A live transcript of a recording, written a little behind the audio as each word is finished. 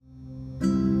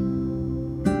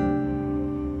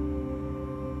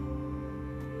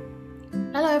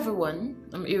everyone,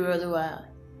 I'm Iroluwa.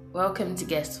 Welcome to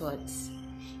Guess What?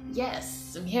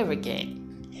 Yes, I'm here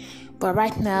again. But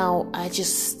right now,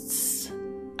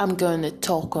 I'm going to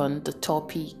talk on the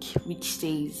topic which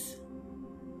says,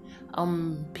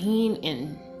 being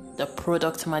in the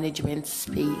product management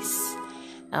space.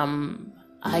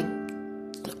 I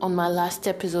On my last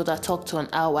episode, I talked on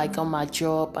how I got my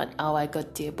job and how I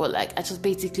got there. But I just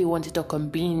basically want to talk on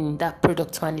being in that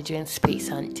product management space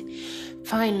and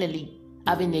finally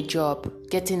having a job,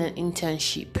 getting an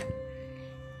internship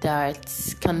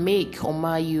that can make or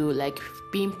mar you,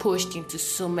 being pushed into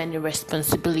so many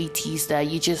responsibilities that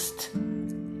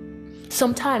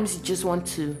sometimes you just want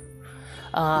to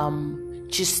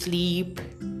just sleep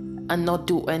and not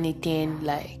do anything.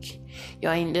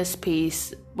 You're in this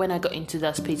space. When I got into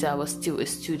that space, I was still a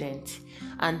student.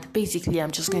 And basically,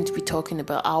 I'm just going to be talking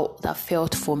about how that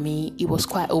felt for me. It was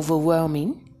quite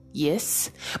overwhelming,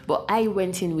 yes. But I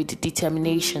went in with the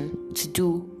determination to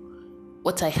do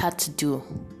what I had to do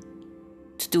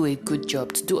a good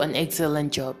job, to do an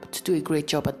excellent job, to do a great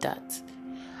job at that.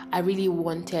 I really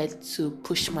wanted to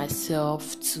push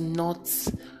myself to not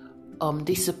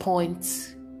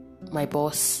disappoint my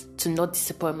boss, to not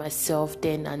disappoint myself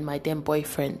then and my then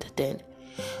boyfriend then.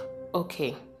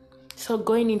 Okay, so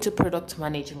going into product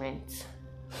management,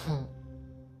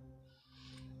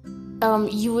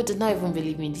 you would not even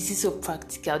believe me. This is so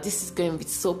practical. This is going to be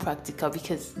so practical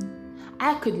because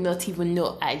I did not even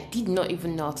know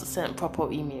how to send a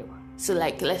proper email. So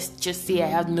let's just say I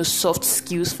have no soft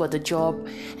skills for the job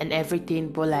and everything,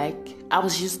 but I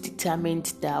was just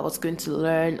determined that I was going to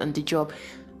learn on the job.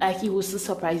 It was so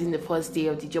surprising the first day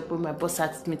of the job when my boss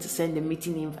asked me to send a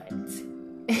meeting invite.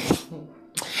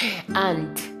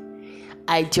 And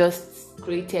I just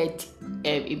created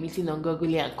a meeting on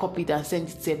Google and copied and sent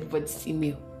it to everybody's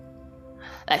email.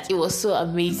 It was so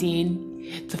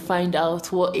amazing to find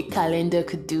out what a calendar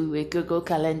could do, a Google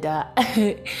calendar.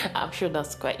 I'm sure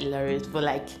that's quite hilarious, but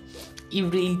it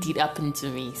really did happen to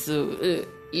me. So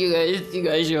you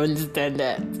guys should understand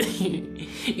that.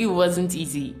 It wasn't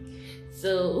easy.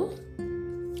 So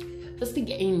first to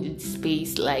get into the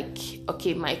space,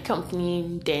 my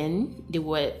company then, it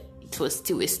was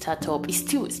still a startup. It's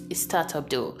still a startup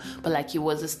though, but it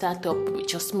was a startup with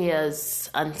just me and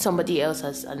somebody else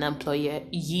as an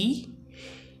employee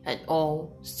and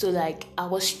all. So I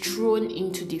was thrown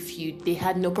into the field. They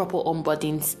had no proper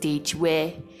onboarding stage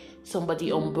where somebody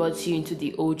onboards you into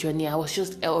the whole journey. I was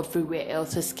just everywhere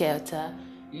else, a skelter,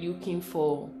 looking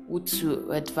for who to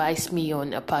advise me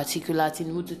on a particular thing,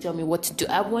 who to tell me what to do.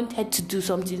 I wanted to do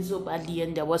something so badly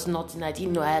and there was nothing. I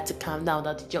didn't know I had to calm down,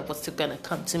 that the job was still gonna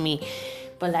come to me.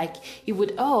 But it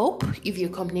would help if your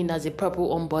company has a proper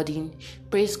onboarding.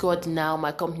 Praise God, now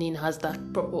my company has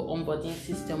that proper onboarding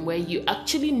system where you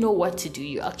actually know what to do.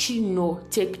 You actually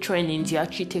take trainings, you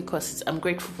actually take courses. I'm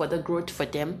grateful for the growth for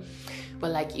them.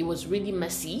 But it was really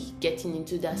messy getting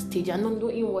into that stage and not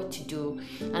knowing what to do.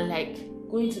 And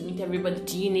going to meet everybody,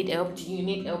 do you need help? Do you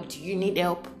need help? Do you need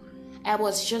help? I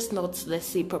was just not,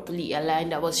 properly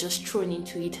aligned. I was just thrown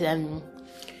into it. And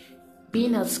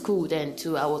being at school then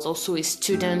too, I was also a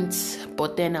student,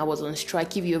 but then I was on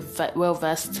strike. If you're well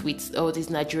versed with all these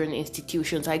Nigerian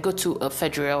institutions, I go to a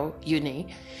federal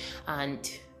uni, and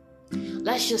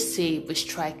let's just say we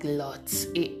strike a lot,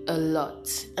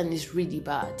 and it's really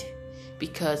bad.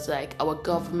 Because our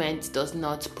government does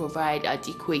not provide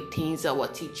adequate things. Our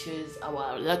teachers,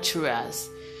 our lecturers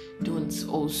don't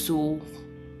also.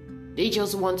 They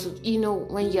just want to,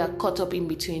 when you're caught up in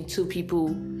between two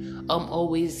people,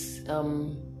 always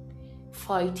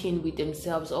fighting with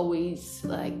themselves, always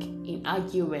in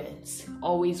arguments,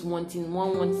 always one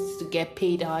wants to get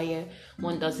paid higher,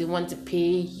 one doesn't want to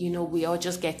pay. We all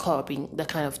just get caught up in that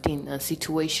kind of thing and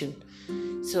situation.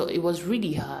 So it was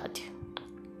really hard.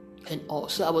 And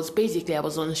also, I was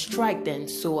on strike then.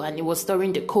 And it was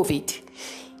during the COVID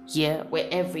year where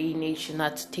every nation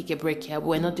had to take a break. Yeah,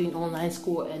 we're not doing online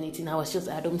school or anything. I was just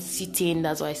at home sitting.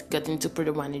 That's why I got into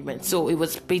product management. So it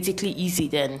was basically easy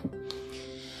then.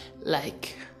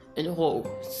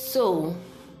 So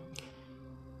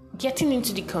getting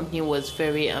into the company was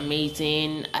very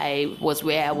amazing. I was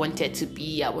where I wanted to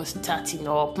be. I was starting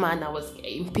up. I was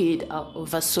getting paid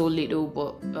over so little,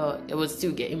 but I was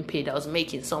still getting paid. I was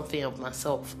making something of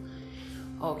myself.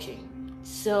 Okay,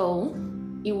 so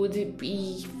it would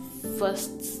be first,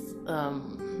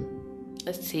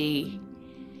 let's say,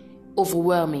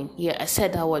 overwhelming. Yeah, I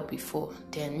said that word before.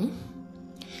 Then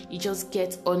you just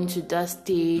get onto that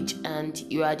stage and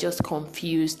you are just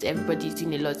confused. Everybody's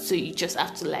doing a lot, so you just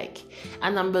have to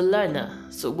and I'm a learner,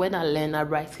 so when I learn, I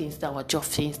write things down, I jot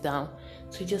things down.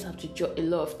 So you just have to jot a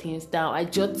lot of things down. I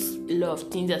jot a lot of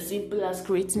things as simple as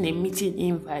creating a meeting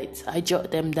invite. I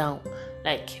jot them down.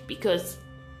 Like, because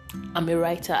I'm a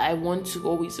writer, I want to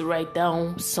always write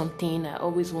down something. I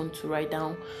always want to write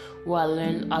down what I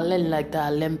learn. I learn like that. I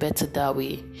learn better that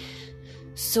way.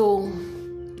 So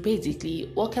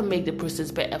basically, what can make the process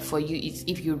better for you is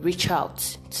if you reach out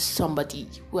to somebody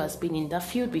who has been in that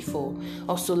field before.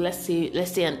 Also, let's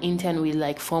say an intern with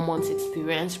like 4 months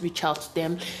experience, reach out to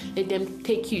them, let them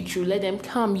take you through, let them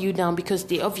calm you down, because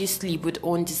they obviously would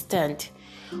understand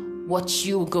what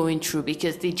you're going through,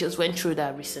 because they just went through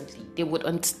that recently. They would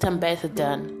understand better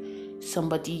than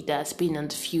somebody that's been in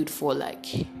the field for like,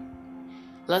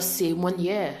 let's say 1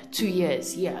 year, 2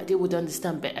 years. Yeah, they would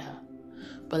understand better.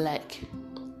 But like,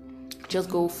 just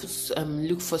go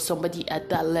look for somebody at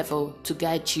that level to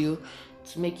guide you,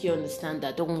 to make you understand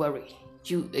that don't worry,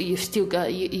 you still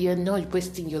got, you're not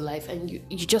wasting your life, and you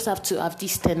just have to have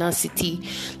this tenacity.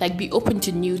 Like, be open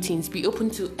to new things, be open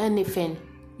to anything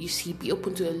you see, be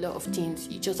open to a lot of things.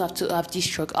 You just have to have this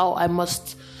struggle. Oh, I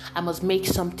must make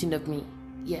something of me.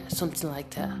 Yeah, something like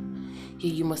that.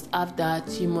 Yeah, you must have that.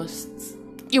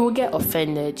 You will get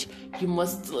offended. You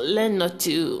must learn not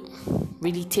to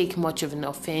really take much of an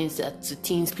offense to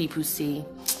things people say.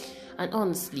 And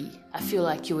honestly, I feel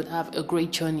like you would have a great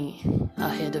journey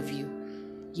ahead of you.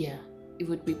 Yeah, it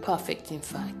would be perfect, in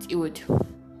fact. It would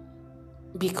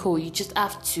be cool. You just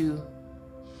have to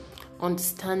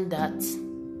understand that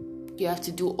you have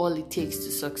to do all it takes to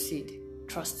succeed.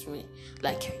 Trust me.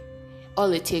 Like,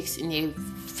 all it takes in a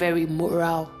very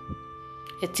moral,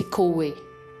 ethical way.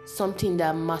 Something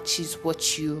that matches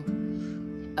what you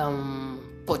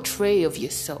portray of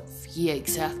yourself. Yeah,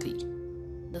 exactly.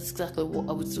 That's exactly what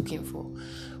I was looking for.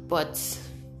 But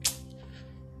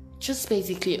just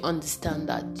basically understand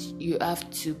that you have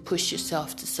to push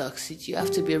yourself to succeed. You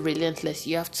have to be relentless.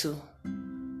 You have to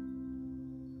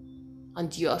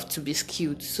be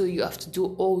skilled. So you have to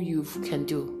do all you can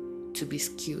do to be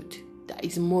skilled. That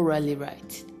is morally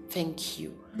right. Thank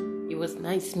you. It was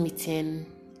nice meeting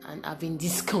and having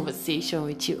this conversation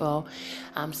with you all.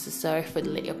 I'm so sorry for the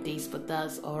late updates, but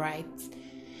that's alright.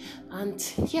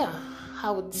 And yeah, I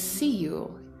would see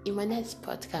you in my next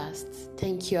podcast.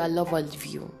 Thank you. I love all of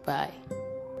you. Bye.